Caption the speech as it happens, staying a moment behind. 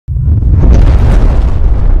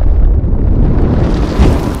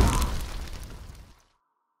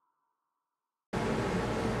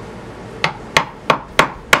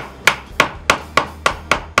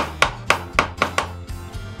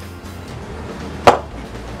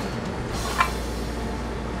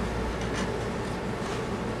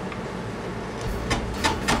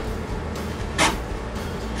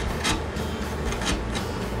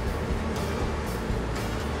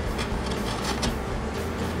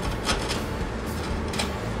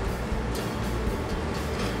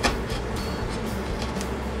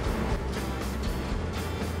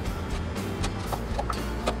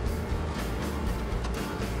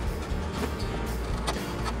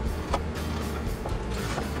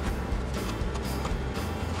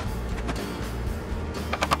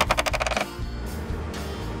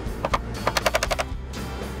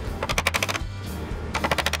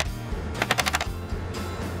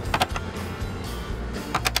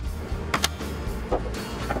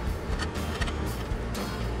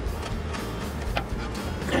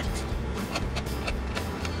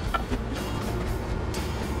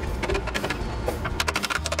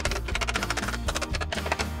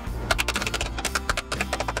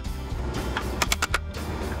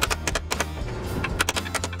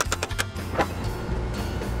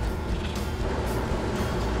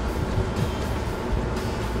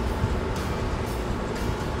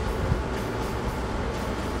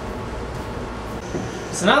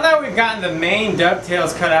So now that we've gotten the main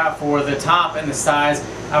dovetails cut out for the top and the sides,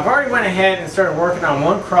 I've already went ahead and started working on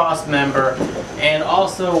one cross member and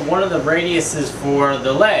also one of the radiuses for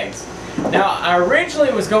the legs. Now I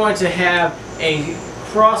originally was going to have a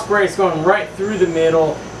cross brace going right through the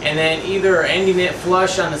middle and then either ending it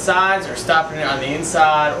flush on the sides or stopping it on the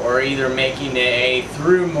inside, or either making a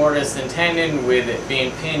through mortise and tenon with it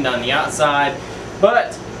being pinned on the outside.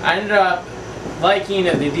 But I ended up liking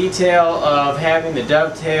the detail of having the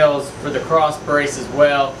dovetails for the cross brace as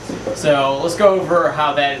well. So let's go over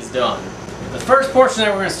how that is done. The first portion that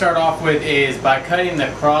we're going to start off with is by cutting the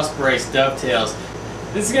cross brace dovetails.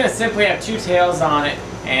 This is going to simply have two tails on it,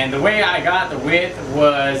 and the way I got the width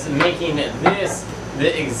was making this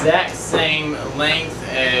the exact same length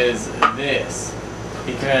as this,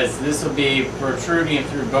 because this will be protruding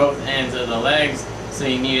through both ends of the legs, so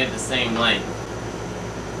you need it the same length.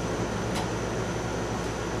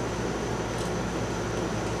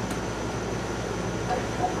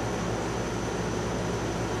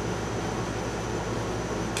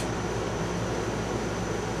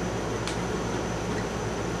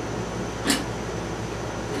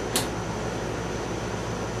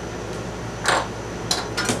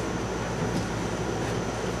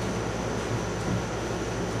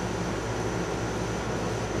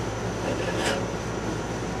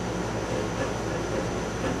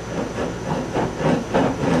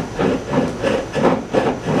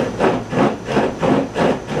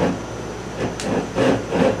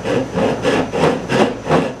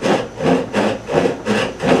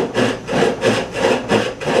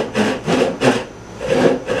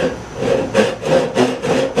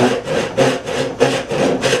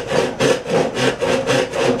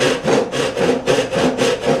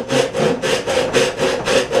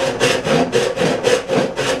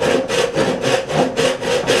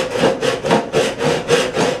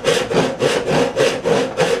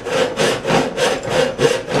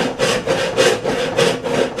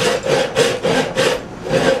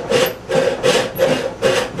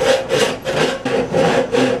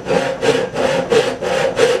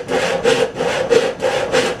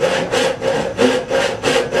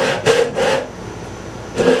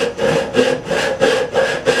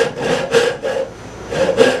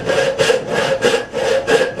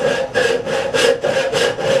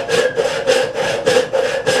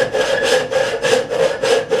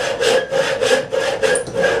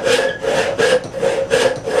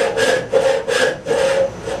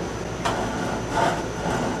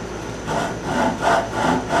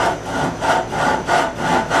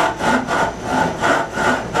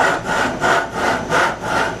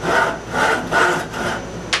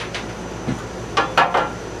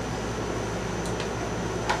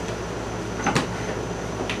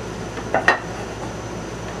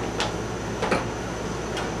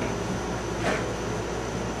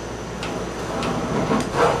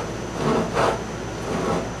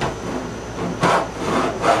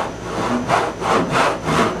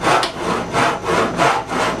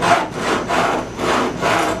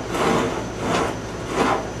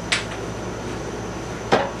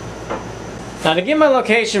 Now to get my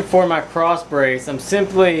location for my cross brace, I'm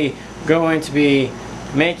simply going to be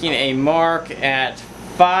making a mark at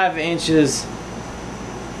 5 inches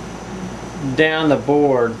down the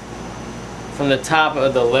board from the top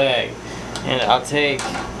of the leg. And I'll take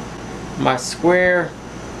my square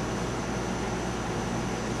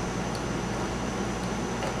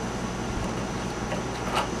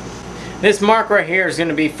This mark right here is going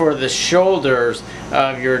to be for the shoulders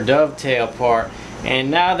of your dovetail part.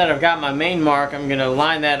 And now that I've got my main mark, I'm going to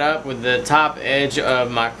line that up with the top edge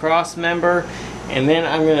of my cross member, and then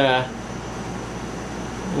I'm going to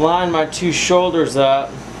line my two shoulders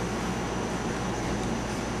up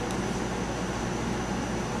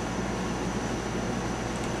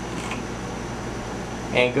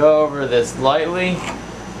and go over this lightly.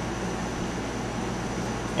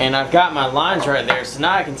 And I've got my lines right there, so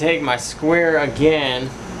now I can take my square again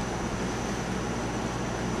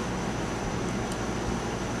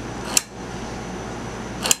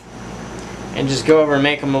and just go over and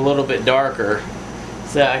make them a little bit darker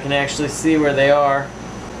so that I can actually see where they are.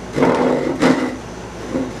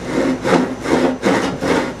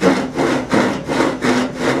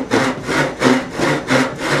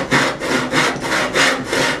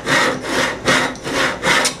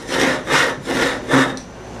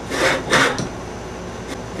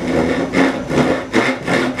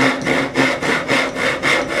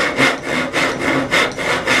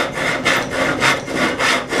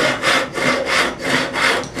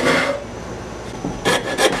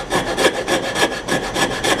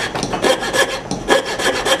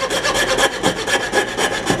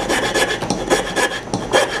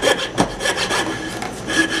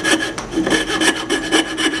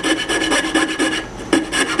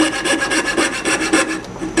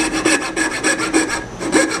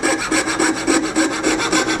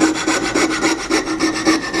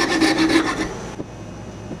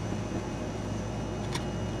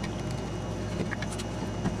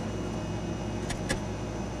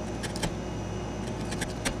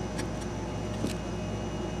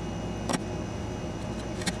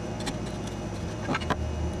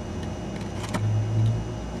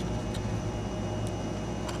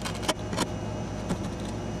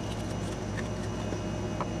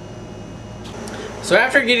 So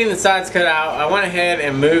after getting the sides cut out, I went ahead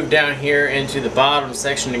and moved down here into the bottom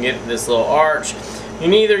section to get this little arch. You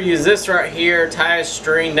can either use this right here, tie a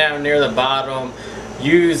string down near the bottom,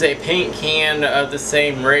 use a paint can of the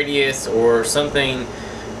same radius or something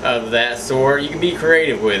of that sort. You can be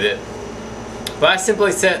creative with it. But I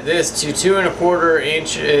simply set this to 2 1/4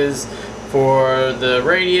 inches for the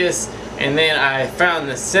radius, and then I found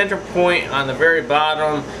the center point on the very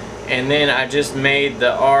bottom, and then I just made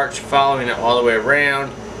the arch following it all the way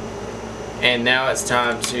around. And now it's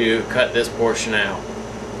time to cut this portion out.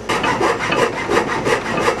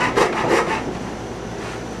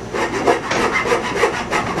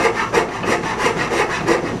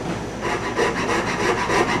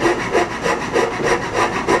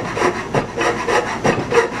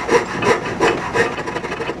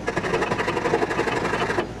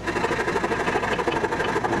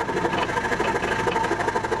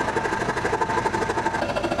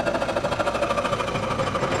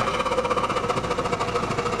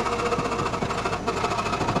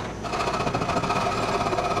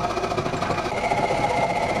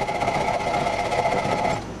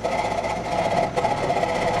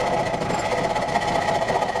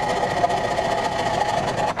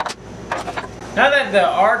 Now that the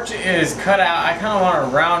arch is cut out, I kind of want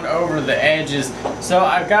to round over the edges. So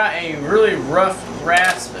I've got a really rough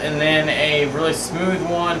rasp and then a really smooth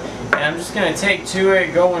one. And I'm just going to take to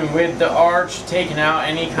it, going with the arch, taking out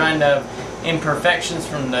any kind of imperfections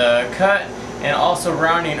from the cut, and also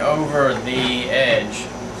rounding over the edge.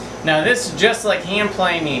 Now this is just like hand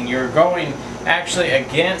planing. You're going actually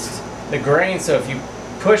against the grain, so if you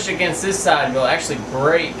push against this side, you'll actually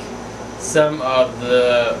break some of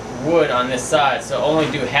the wood on this side, so only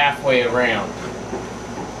do halfway around.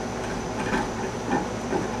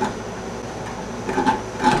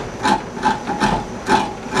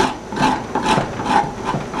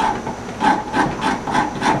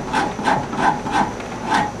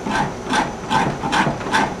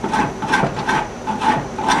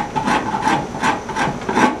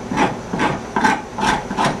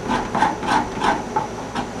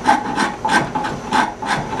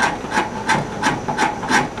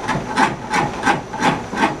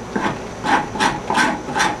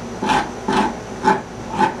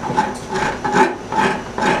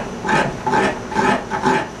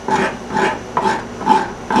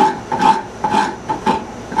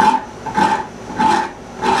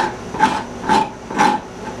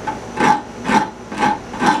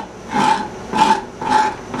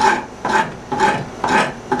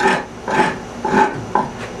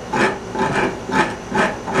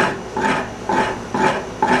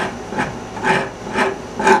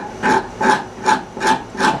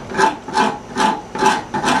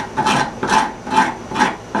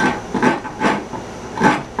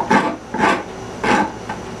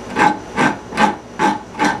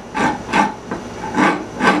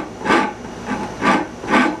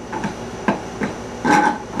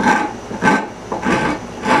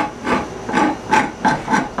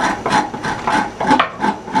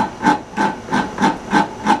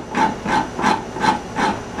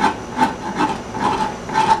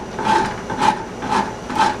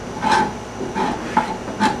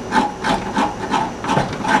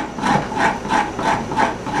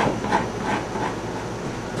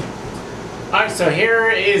 Alright, so here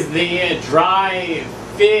is the dry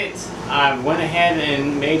fit. I went ahead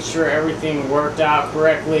and made sure everything worked out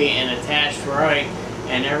correctly and attached right,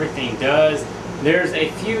 and everything does. There's a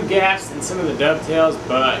few gaps in some of the dovetails,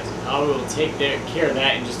 but I will take care of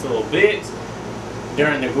that in just a little bit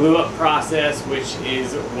during the glue up process, which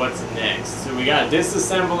is what's next. So we got to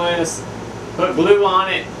disassemble this, put glue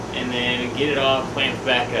on it, and then get it all clamped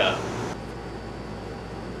back up.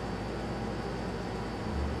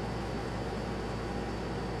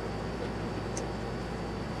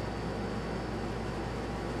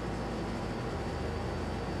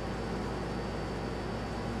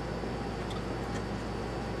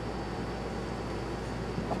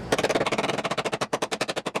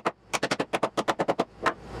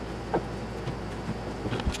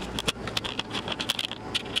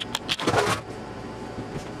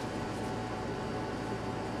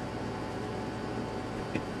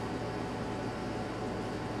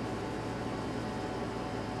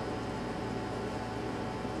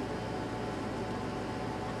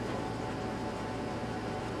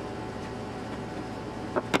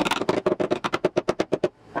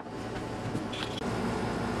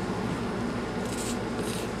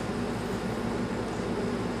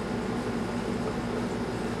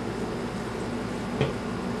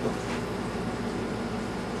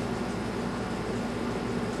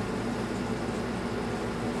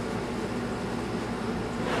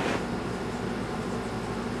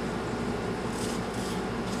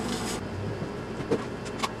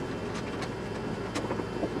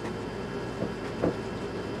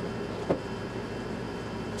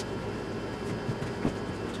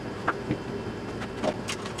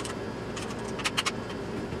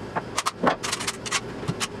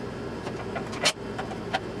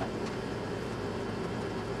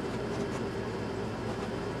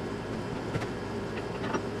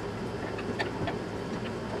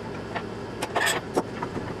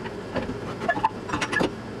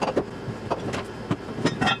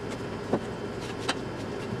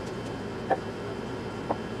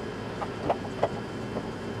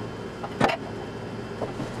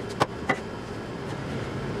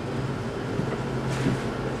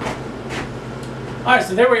 Alright,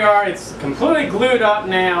 so there we are. It's completely glued up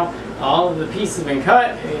now. All of the pieces have been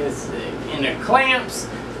cut. It's in the clamps.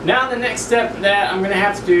 Now the next step that I'm going to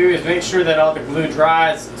have to do is make sure that all the glue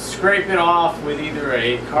dries. Scrape it off with either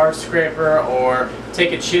a card scraper or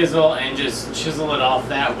take a chisel and just chisel it off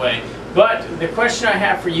that way. But the question I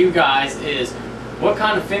have for you guys is, what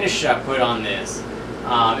kind of finish should I put on this?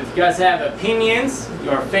 If you guys have opinions,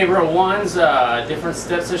 your favorite ones, different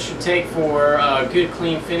steps I should take for a good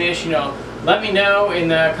clean finish, let me know in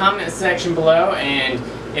the comment section below, and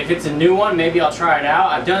if it's a new one, maybe I'll try it out.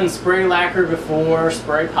 I've done spray lacquer before,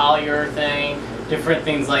 spray polyurethane, different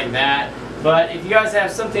things like that. But if you guys have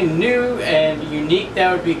something new and unique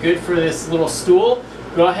that would be good for this little stool,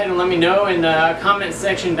 go ahead and let me know in the comment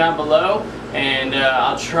section down below, and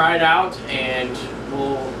I'll try it out, and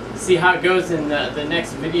we'll see how it goes in the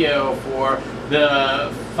next video for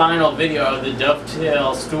the final video of the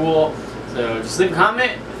Dovetail Stool. So just leave a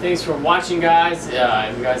comment. Thanks for watching, guys.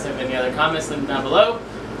 If you guys have any other comments, leave them down below.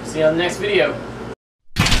 See you on the next video.